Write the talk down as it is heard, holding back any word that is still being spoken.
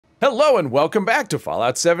Hello and welcome back to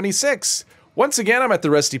Fallout 76. Once again, I'm at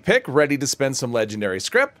the Rusty Pick, ready to spend some legendary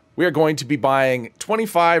script. We are going to be buying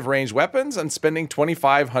 25 ranged weapons and spending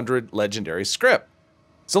 2,500 legendary script.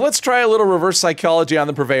 So let's try a little reverse psychology on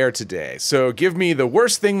the Purveyor today. So give me the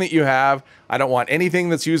worst thing that you have. I don't want anything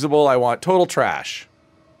that's usable. I want total trash.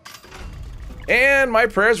 And my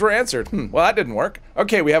prayers were answered. Well, that didn't work.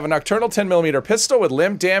 Okay, we have a Nocturnal 10mm pistol with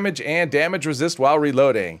limb damage and damage resist while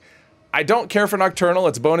reloading. I don't care for Nocturnal.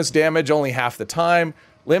 It's bonus damage only half the time.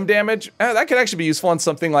 Limb damage, that could actually be useful on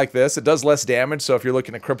something like this. It does less damage, so if you're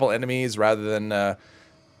looking to cripple enemies rather than,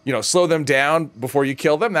 slow them down before you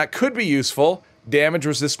kill them, that could be useful. Damage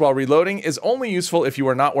resist while reloading is only useful if you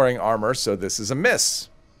are not wearing armor, so this is a miss.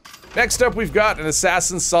 Next up, we've got an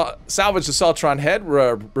Assassin Salvage Assaultron Head,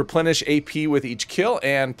 replenish AP with each kill,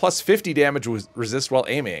 and plus 50 damage resist while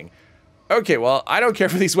aiming. Okay, well, I don't care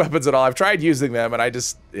for these weapons at all. I've tried using them, and I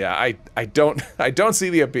don't see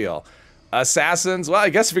the appeal. Assassins, well, I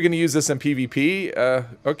guess if you're going to use this in PvP,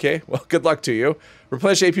 okay, well, good luck to you.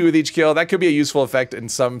 Replenish AP with each kill, that could be a useful effect in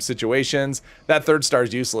some situations. That third star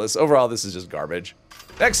is useless. Overall, this is just garbage.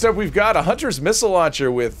 Next up, we've got a Hunter's Missile Launcher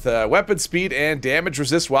with weapon speed and damage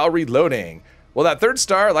resist while reloading. Well, that third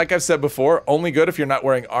star, like I've said before, only good if you're not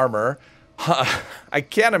wearing armor. I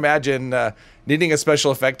can't imagine needing a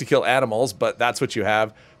special effect to kill animals, but that's what you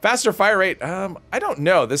have. Faster fire rate, I don't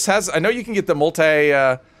know. This has, I know you can get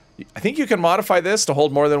the I think you can modify this to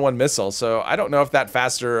hold more than one missile, so I don't know if that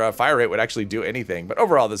faster fire rate would actually do anything, but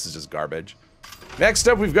overall this is just garbage. Next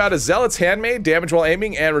up, we've got a Zealot's Handmade, damage while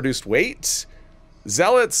aiming and reduced weight.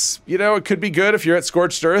 Zealots, it could be good if you're at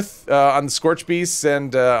Scorched Earth, on the Scorched Beasts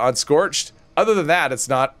and on Scorched. Other than that, it's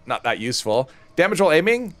not that useful. Damage while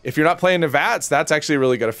aiming, if you're not playing Navats, that's actually a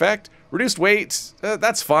really good effect. Reduced weight,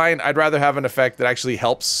 that's fine. I'd rather have an effect that actually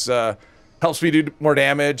helps me do more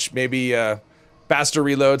damage, maybe faster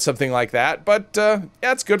reload, something like that. But yeah,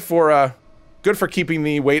 it's good for keeping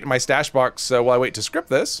the weight in my stash box while I wait to script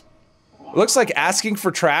this. It looks like asking for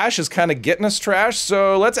trash is kind of getting us trash,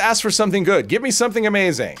 so let's ask for something good. Give me something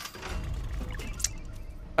amazing.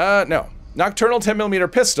 No. Nocturnal 10mm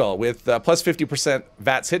pistol with plus 50%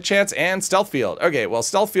 VATS hit chance and stealth field. Okay, well,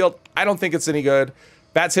 stealth field, I don't think it's any good.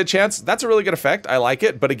 VATS hit chance, that's a really good effect. I like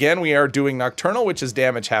it, but again, we are doing Nocturnal, which is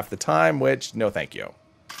damage half the time, which, no thank you.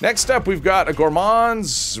 Next up, we've got a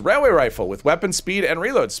Gourmand's Railway Rifle with weapon speed and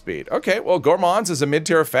reload speed. Okay, well, Gourmand's is a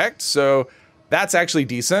mid-tier effect, so that's actually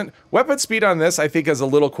decent. Weapon speed on this, I think, is a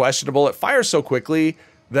little questionable. It fires so quickly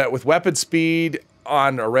that with weapon speed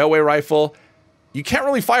on a railway rifle, you can't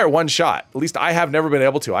really fire one shot. At least I have never been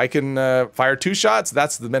able to. I can fire 2 shots,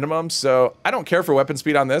 that's the minimum, so I don't care for weapon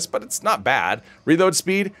speed on this, but it's not bad. Reload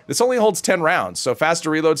speed, this only holds 10 rounds, so faster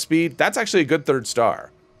reload speed, that's actually a good 3rd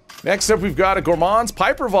star. Next up, we've got a Gourmand's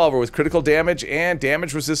Pipe Revolver with critical damage and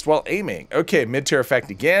damage resist while aiming. Okay, mid-tier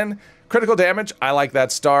effect again. Critical damage, I like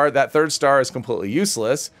that star. That 3rd star is completely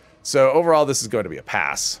useless, so overall this is going to be a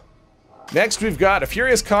pass. Next, we've got a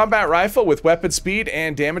Furious Combat Rifle with weapon speed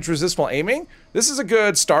and damage resist while aiming. This is a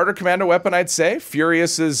good starter commando weapon, I'd say.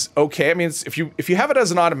 Furious is okay. I mean, if you have it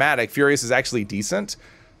as an automatic, Furious is actually decent.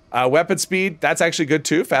 Weapon speed, that's actually good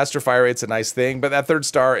too. Faster fire rate's a nice thing, but that 3rd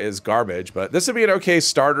star is garbage. But this would be an okay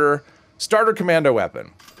starter commando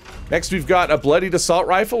weapon. Next, we've got a Bloodied Assault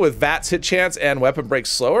Rifle with VATS hit chance and weapon breaks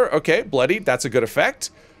slower. Okay, Bloodied, that's a good effect.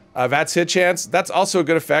 VATS hit chance, that's also a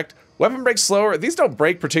good effect. Weapon breaks slower, these don't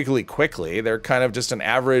break particularly quickly. They're kind of just an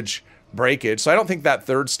average breakage, so I don't think that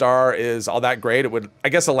 3rd star is all that great. It would, I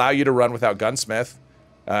guess, allow you to run without Gunsmith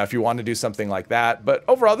if you want to do something like that. But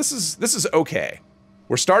overall, this is okay.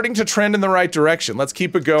 We're starting to trend in the right direction. Let's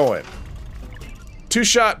keep it going.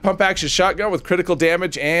 2-shot pump action shotgun with critical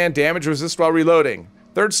damage and damage resist while reloading.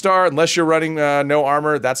 3rd star, unless you're running no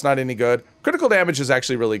armor, that's not any good. Critical damage is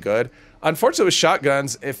actually really good. Unfortunately with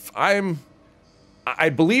shotguns, I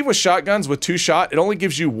believe with shotguns with 2-shot, it only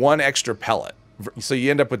gives you 1 extra pellet. So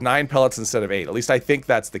you end up with 9 pellets instead of 8. At least I think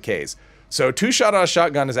that's the case. So 2-shot on a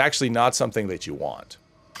shotgun is actually not something that you want.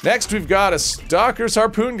 Next, we've got a Stalker's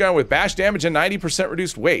Harpoon Gun with bash damage and 90%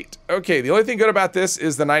 reduced weight. Okay, the only thing good about this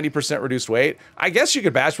is the 90% reduced weight. I guess you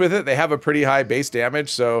could bash with it. They have a pretty high base damage,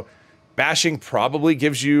 so bashing probably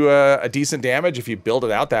gives you a decent damage if you build it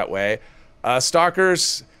out that way.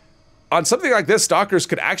 Stalkers, on something like this, Stalkers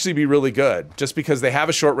could actually be really good just because they have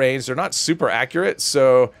a short range. They're not super accurate,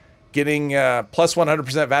 so getting plus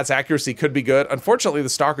 100% VATS accuracy could be good. Unfortunately, the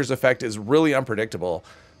Stalker's effect is really unpredictable.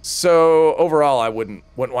 So overall, I wouldn't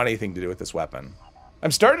want anything to do with this weapon. I'm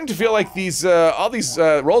starting to feel like all these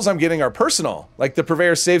rolls I'm getting are personal. Like the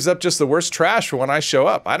Purveyor saves up just the worst trash for when I show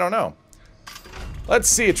up. I don't know. Let's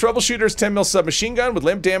see, a troubleshooter's 10 mil submachine gun with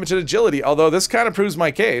limp damage and agility, although this kind of proves my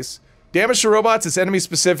case. Damage to robots is enemy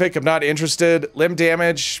specific, I'm not interested. Limb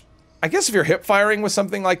damage, I guess if you're hip firing with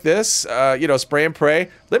something like this, you know, spray and pray,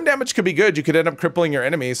 limb damage could be good. You could end up crippling your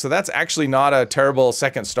enemies, so that's actually not a terrible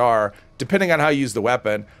second star, depending on how you use the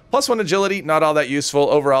weapon. +1 agility, not all that useful.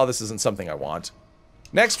 Overall, this isn't something I want.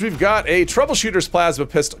 Next, we've got a troubleshooter's plasma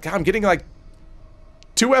pistol. God, I'm getting like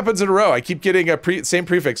 2 weapons in a row. I keep getting a same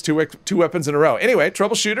prefix, two weapons in a row. Anyway,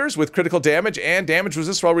 troubleshooters with critical damage and damage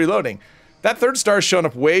resist while reloading. That 3rd star is shown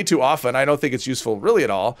up way too often. I don't think it's useful really at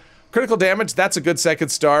all. Critical damage, that's a good 2nd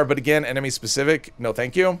star, but again, enemy specific, no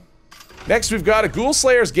thank you. Next, we've got a Ghoul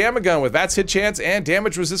Slayer's Gamma Gun with VATS hit chance and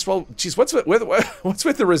damage resist while... Jeez, what's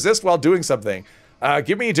with the resist while doing something?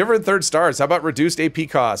 Give me different 3rd stars. How about reduced AP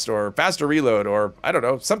cost or faster reload or, I don't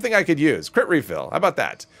know, something I could use. Crit refill, how about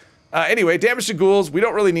that? Anyway, damage to ghouls, we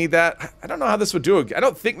don't really need that. I don't know how this would do. I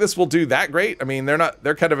don't think this will do that great. I mean,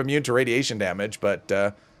 they're kind of immune to radiation damage, but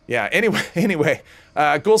yeah, anyway,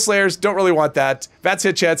 Ghoul Slayers, don't really want that. VATS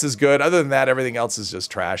hit chance is good. Other than that, everything else is just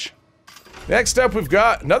trash. Next up, we've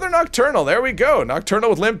got another Nocturnal. There we go. Nocturnal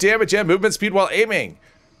with limp damage and movement speed while aiming.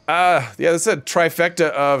 Yeah, this is a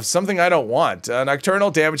trifecta of something I don't want. Nocturnal,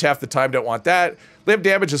 damage half the time, don't want that. Limp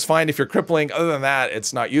damage is fine if you're crippling. Other than that,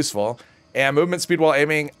 it's not useful. And movement speed while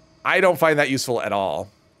aiming, I don't find that useful at all.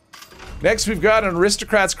 Next, we've got an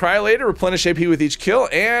Aristocrat's Cryolator, replenish AP with each kill,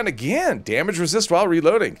 and again, damage resist while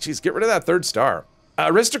reloading. Jeez, get rid of that 3rd star.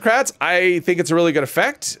 Aristocrats, I think it's a really good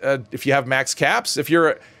effect if you have max caps. If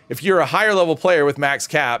you're a higher level player with max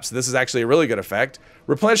caps, this is actually a really good effect.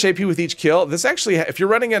 Replenish AP with each kill. This actually, if you're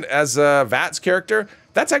running it as a VATS character,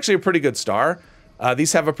 that's actually a pretty good star.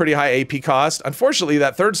 These have a pretty high AP cost. Unfortunately,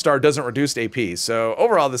 that 3rd star doesn't reduce AP, so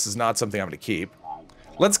overall, this is not something I'm going to keep.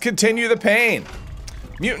 Let's continue the pain.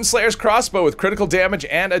 Mutant Slayer's Crossbow with critical damage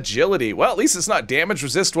and agility. Well, at least it's not damage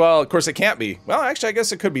resist while, of course it can't be. Well, actually, I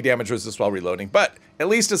guess it could be damage resist while reloading, but at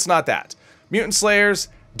least it's not that. Mutant Slayers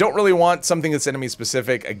don't really want something that's enemy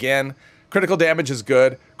specific. Again, critical damage is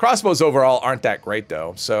good. Crossbows overall aren't that great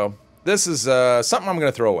though, so this is something I'm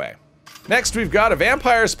gonna throw away. Next, we've got a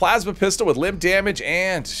Vampire's Plasma Pistol with limp damage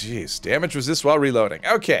and, jeez, damage resist while reloading.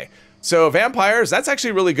 Okay, so Vampires, that's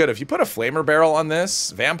actually really good. If you put a Flamer Barrel on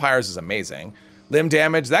this, Vampires is amazing. Limb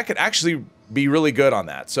damage, that could actually be really good on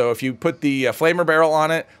that. So if you put the Flamer Barrel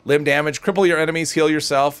on it, limb damage, cripple your enemies, heal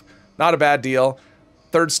yourself, not a bad deal.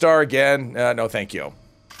 3rd star again, no thank you.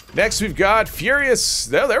 Next, we've got Furious.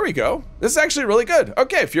 There we go. This is actually really good.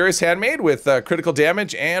 Okay, Furious Handmade with critical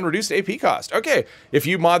damage and reduced AP cost. Okay, if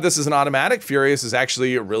you mod this as an automatic, Furious is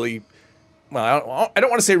actually a really, well, I don't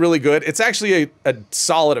want to say really good. It's actually a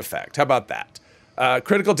solid effect. How about that?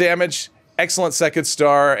 Critical damage, excellent 2nd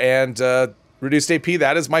star, and reduced AP,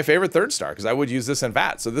 that is my favorite 3rd star, because I would use this in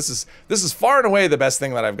VAT. So this is far and away the best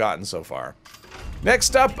thing that I've gotten so far.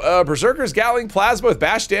 Next up, Berserker's Gatling Plasma with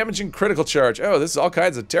bash damage and critical charge. Oh, this is all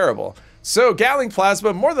kinds of terrible. So Gatling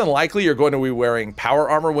Plasma, more than likely you're going to be wearing power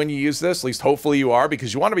armor when you use this, at least hopefully you are,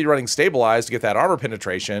 because you want to be running stabilized to get that armor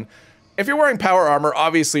penetration. If you're wearing power armor,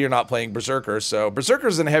 obviously you're not playing Berserker, so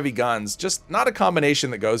Berserkers and heavy guns, just not a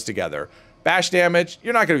combination that goes together. Bash damage,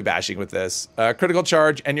 you're not going to be bashing with this. Critical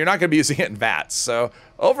charge, and you're not going to be using it in VATS. So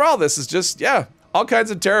overall, this is just, yeah, all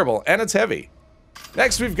kinds of terrible, and it's heavy.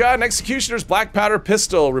 Next, we've got an Executioner's Black Powder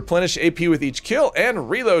Pistol, replenish AP with each kill, and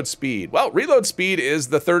reload speed. Well, reload speed is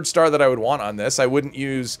the 3rd star that I would want on this. I wouldn't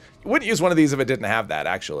use one of these if it didn't have that,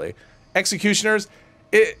 actually. Executioners,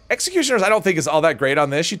 I don't think is all that great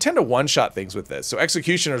on this. You tend to one-shot things with this, so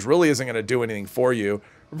Executioners really isn't going to do anything for you.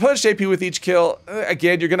 Replenish AP with each kill,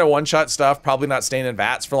 again, you're going to one-shot stuff, probably not staying in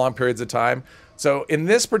VATS for long periods of time. So in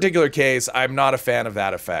this particular case, I'm not a fan of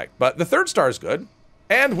that effect, but the 3rd star is good.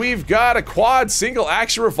 And we've got a quad single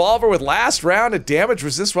action revolver with last round of damage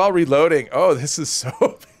resist while reloading. Oh, this is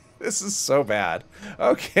so bad.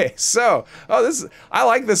 Okay, so, I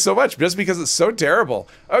like this so much just because it's so terrible.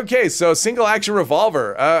 Okay, so single action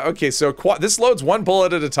revolver. Okay, so this loads 1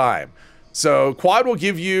 bullet at a time. So quad will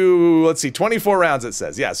give you, let's see, 24 rounds it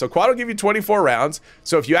says. Yeah, so quad will give you 24 rounds.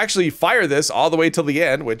 So if you actually fire this all the way till the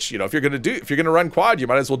end, which, you know, if you're gonna run quad, you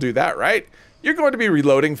might as well do that, right? You're going to be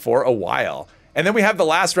reloading for a while. And then we have the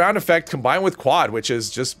last round effect combined with quad, which is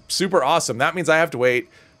just super awesome. That means I have to wait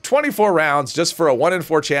 24 rounds just for a 1 in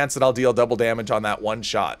 4 chance that I'll deal double damage on that one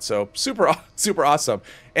shot. So super awesome.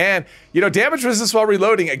 And, you know, damage resist while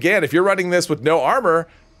reloading, again, if you're running this with no armor,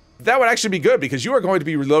 that would actually be good because you are going to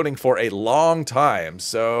be reloading for a long time.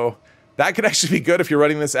 So that could actually be good if you're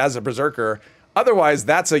running this as a Berserker. Otherwise,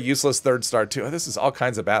 that's a useless 3rd star too. Oh, this is all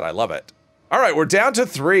kinds of bad. I love it. All right, we're down to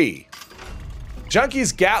 3.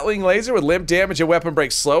 Junkie's Gatling laser with limp damage and weapon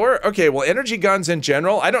break slower. Okay, well, energy guns in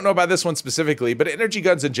general, I don't know about this one specifically, but energy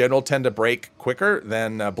guns in general tend to break quicker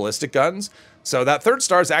than ballistic guns. So that 3rd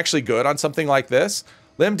star is actually good on something like this.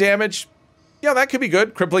 Limb damage, yeah, that could be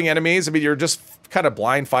good. Crippling enemies, I mean, you're just kind of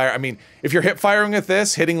blind fire. I mean, if you're hip firing with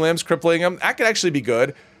this, hitting limbs, crippling them, that could actually be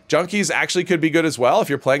good. Junkies actually could be good as well. If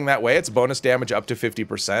you're playing that way, it's bonus damage up to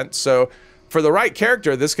 50%. So for the right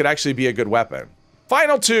character, this could actually be a good weapon.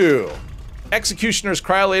 Final 2. Executioner's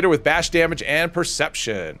Cryolator with bash damage and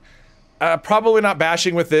perception. Probably not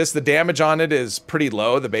bashing with this. The damage on it is pretty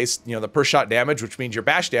low. The base, you know, the per shot damage, which means your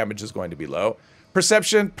bash damage is going to be low.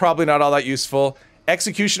 Perception, probably not all that useful.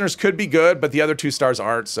 Executioners could be good, but the other 2 stars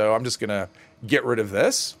aren't, so I'm just gonna get rid of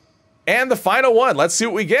this. And the final one, let's see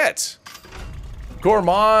what we get.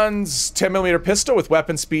 Gourmand's 10mm pistol with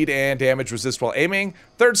weapon speed and damage resist while aiming.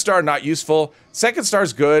 3rd star, not useful. 2nd star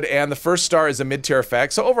is good, and the 1st star is a mid-tier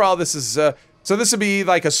effect. So overall, this is so this would be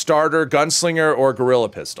like a starter gunslinger or gorilla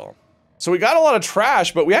pistol. So we got a lot of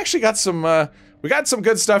trash, but we actually got some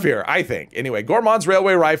good stuff here, I think. Anyway, Gourmand's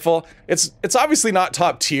railway rifle. It's obviously not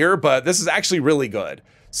top tier, but this is actually really good.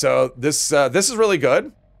 So this is really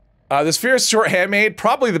good. This Fierce Short Handmade,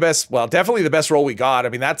 probably the best, well, definitely the best roll we got. I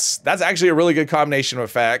mean, that's actually a really good combination of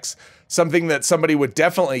effects. Something that somebody would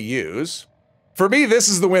definitely use. For me, this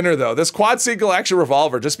is the winner though. This quad single action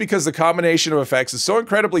revolver, just because the combination of effects is so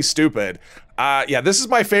incredibly stupid. Yeah, this is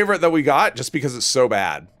my favorite that we got just because it's so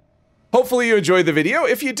bad. Hopefully you enjoyed the video.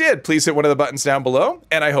 If you did, please hit one of the buttons down below,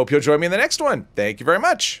 and I hope you'll join me in the next one. Thank you very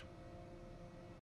much.